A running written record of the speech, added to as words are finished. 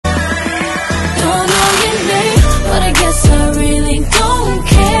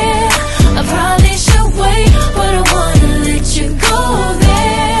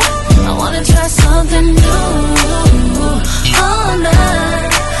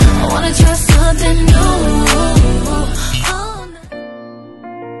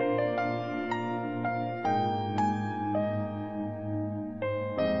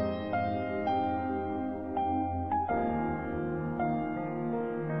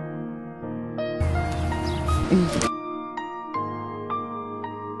Good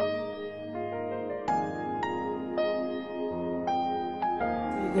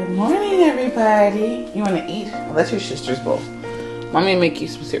morning, everybody. You want to eat? Well, that's your sister's bowl. Mommy make you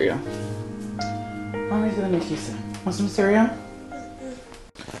some cereal. Mommy's gonna make you some. Want some cereal?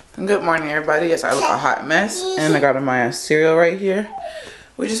 Good morning, everybody. Yes, I look a hot mess, and I got my cereal right here.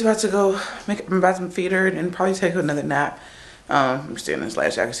 We're just about to go I'm about to feed her and probably take another nap. I'm standing in this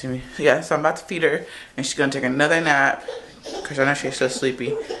light so I can see me. Yeah, so I'm about to feed her, and she's gonna take another nap because I know she's still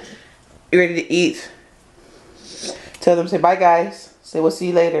sleepy. You ready to eat? Tell them, say bye, guys. Say we'll see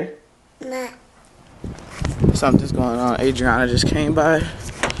you later. Nah. Something's going on. Adriana just came by.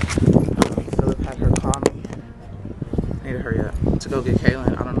 Philip had her call me. I need to hurry up to go get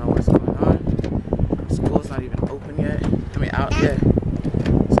Kailyn. I don't know what's going on. School's not even open yet. I mean, out yet.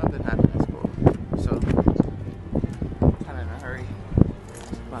 Something happened at school. So, I'm kind of in a hurry.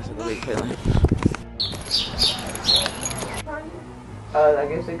 I'm about to go get Kailyn. I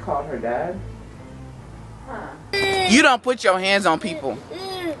guess they called her dad. Huh. You don't put your hands on people.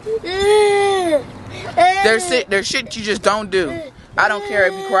 There's shit you just don't do. I don't care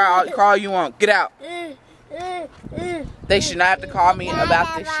if you cry all you want. Get out. They should not have to call me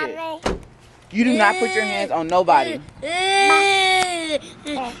about this shit. You do not put your hands on nobody. Get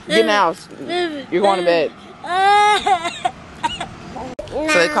in the house. You're going to bed.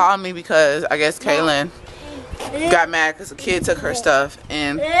 So they called me because I guess Kailyn got mad because the kid took her stuff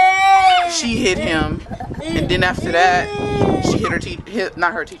and she hit him, and then after that she hit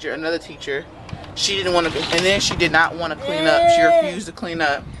another teacher. She didn't want to, and then she did not want to clean up. She refused to clean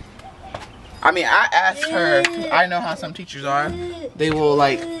up. I mean, I asked her. I know how some teachers are. They will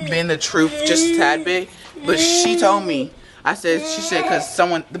like bend the truth just a tad bit, but she told me. She said because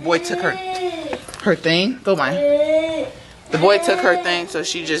the boy took her thing. Go mine. The boy took her thing, so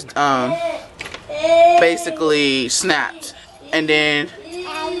she just basically snapped, and then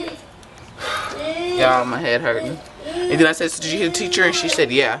y'all, my head hurting. And then I said, so did you hit the teacher? And she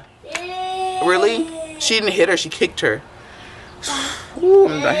said, yeah. Really? She didn't hit her, she kicked her. Ooh,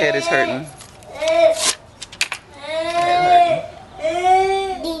 my head is hurting.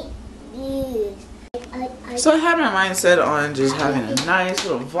 So I had my mind set on just having a nice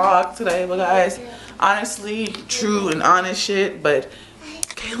little vlog today, but guys, honestly, true and honest shit, but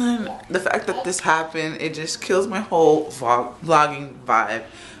Kailyn, the fact that this happened, it just kills my whole vlogging vibe.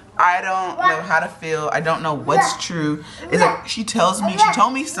 I don't know how to feel. I don't know what's true. It's like she told me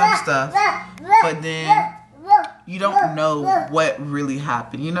some stuff, but then you don't know what really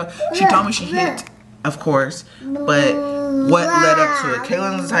happened. You know, she told me she hit, of course, but what led up to it?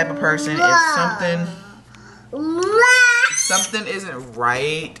 Kailyn's the type of person, if something isn't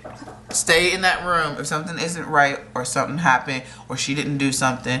right, stay in that room. If something isn't right or something happened or she didn't do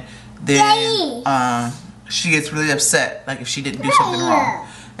something, then she gets really upset, like if she didn't do something wrong.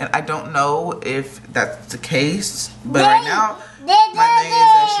 And I don't know if that's the case, but right now my thing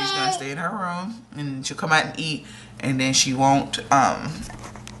is that she's gonna stay in her room and she'll come out and eat, and then she won't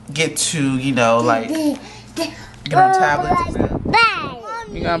get to, you know, like get on tablets.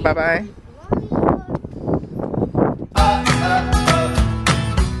 You gonna bye-bye?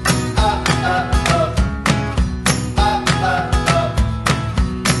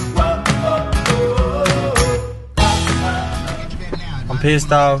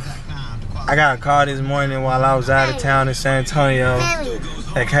 Pissed off. I got a call this morning while I was out of town in San Antonio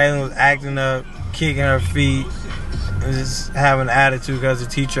that Kailyn was acting up, kicking her feet, and just having an attitude because the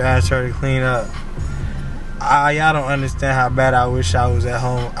teacher asked her to clean up. Y'all don't understand how bad I wish I was at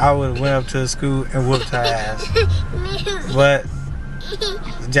home. I would have went up to the school and whooped her ass. But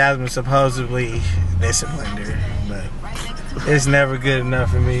Jasmine supposedly disciplined her, but it's never good enough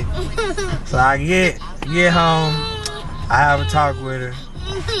for me. So I get home, I have a talk with her.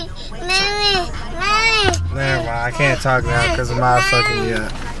 Never mind, I can't talk now because the mom's fucking me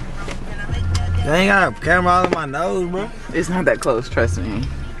up. You ain't got a camera all in my nose, bro. It's not that close, trust me.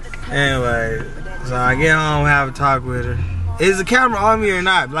 Anyway, so I get home, have a talk with her. Is the camera on me or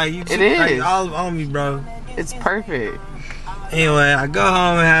not? Like you, it is. Like, all on me, bro. It's perfect. Anyway, I go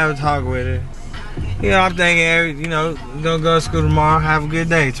home and have a talk with her. You know, I'm thinking, you know, gonna go to school tomorrow, have a good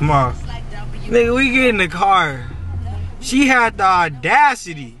day tomorrow. Nigga, we get in the car. She had the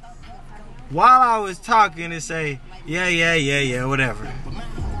audacity while I was talking to say, yeah, whatever.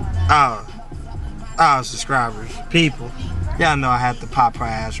 Oh, subscribers, people. Y'all know I had to pop her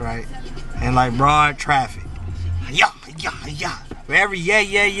ass, right? And like broad traffic. Yeah. For every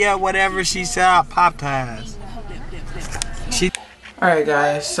yeah, whatever she said, I popped her ass. Alright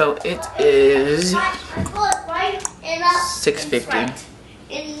guys, so it is 6:50.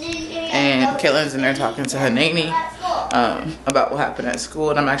 and Kailyn's in there talking to her nanny about what happened at school.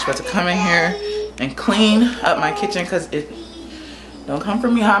 And I'm actually about to come in here and clean up my kitchen because it don't come for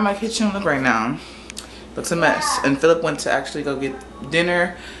me how my kitchen look right now. Looks a mess. And Philip went to actually go get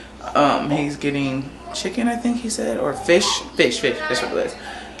dinner. He's getting chicken, I think he said, or fish. That's what it is.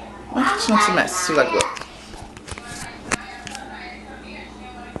 My kitchen looks a mess. See, like, look.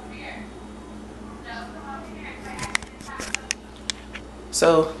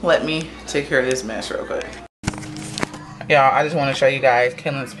 So let me take care of this mess real quick. Y'all, I just want to show you guys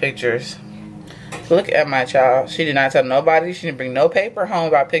Kailyn's pictures. Look at my child. She did not tell nobody. She didn't bring no paper home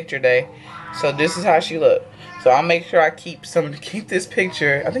about picture day. So this is how she looked. So I'll make sure I keep this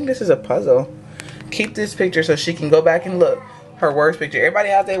picture. I think this is a puzzle. Keep this picture so she can go back and look. Her worst picture. Everybody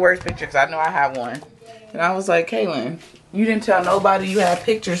has their worst picture because I know I have one. And I was like, Kailyn, you didn't tell nobody you had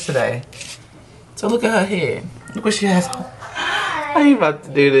pictures today. So look at her head. Look what she has on. I ain't about to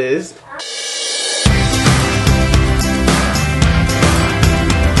do this.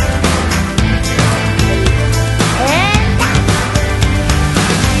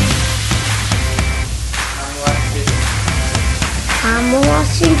 I'm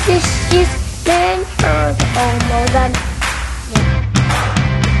washing dishes, then almost done.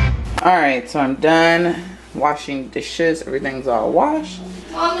 Alright, so I'm done washing dishes. Everything's all washed.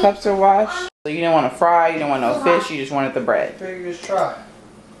 Cups are washed. So you didn't want to fry, you didn't want no fish, you just wanted the bread. Fingers try.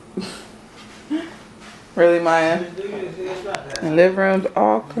 Really, Maya? The living room's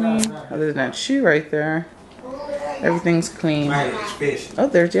all clean. Other than that shoe right there. Everything's clean. Oh,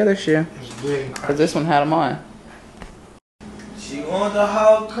 there's the other shoe. Because this one had them on. She wants the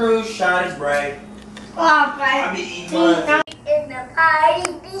whole cruise shot is bright. I be eating mine. In the party, in the party,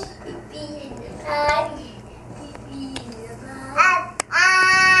 in the party.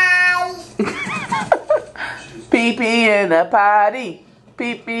 Pee-pee in the potty.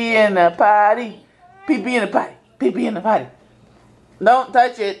 Pee-pee in the potty. Pee-pee in the potty. Pee-pee in the potty. Don't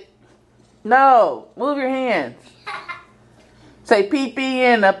touch it. No. Move your hands. Say pee-pee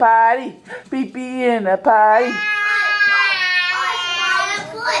in the potty. Pee-pee in the potty.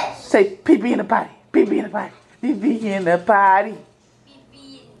 Say pee-pee in the potty. Pee-pee in the potty. Pee-pee in the potty.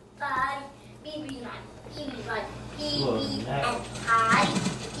 Pee-pee in the potty. Pee-pee in the potty. Pee-pee in the potty.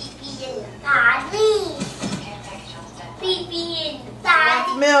 Pee-pee in the potty. Pee-pee in the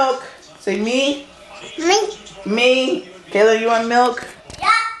potty. Milk. Say me. Me. Kailyn, you want milk? Yeah.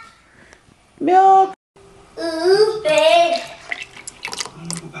 Milk. Ooh, babe.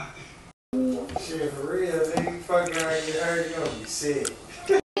 Shit, for real, nigga, you fucking around and get hurt, you gonna be sick.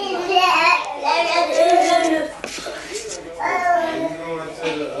 Are you going to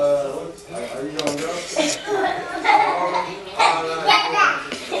the, are you gonna go?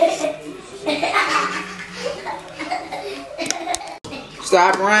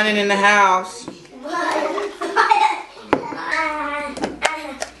 Stop running in the house.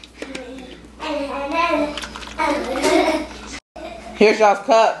 Here's y'all's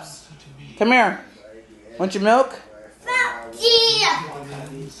cups. Come here. Want your milk?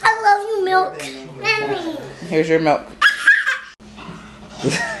 I love you, milk. Mommy. Here's your milk.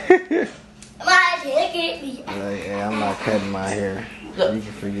 Yeah, I'm not cutting my hair. Look. You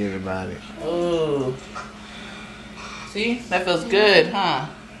can forget about it. Ooh. See? That feels good, huh?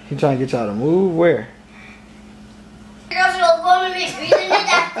 He trying to get y'all to move? Where?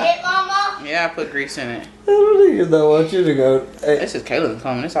 Yeah, I put grease in it. I don't niggas don't want you to go. Hey. This is Kailyn's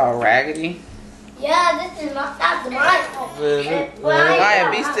coming. It's all raggedy. Yeah, this is my that's mine.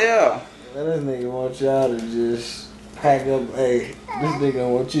 Maya, be still. Man, this nigga wants y'all to just pack up. Hey, this nigga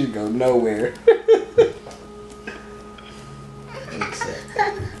don't want you to go nowhere.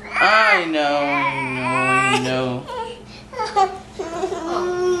 I know.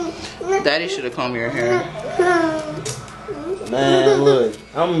 Daddy should have combed your hair. Man, look,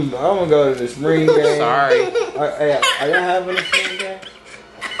 I'm gonna go to the spring game. Sorry. Are y'all having a spring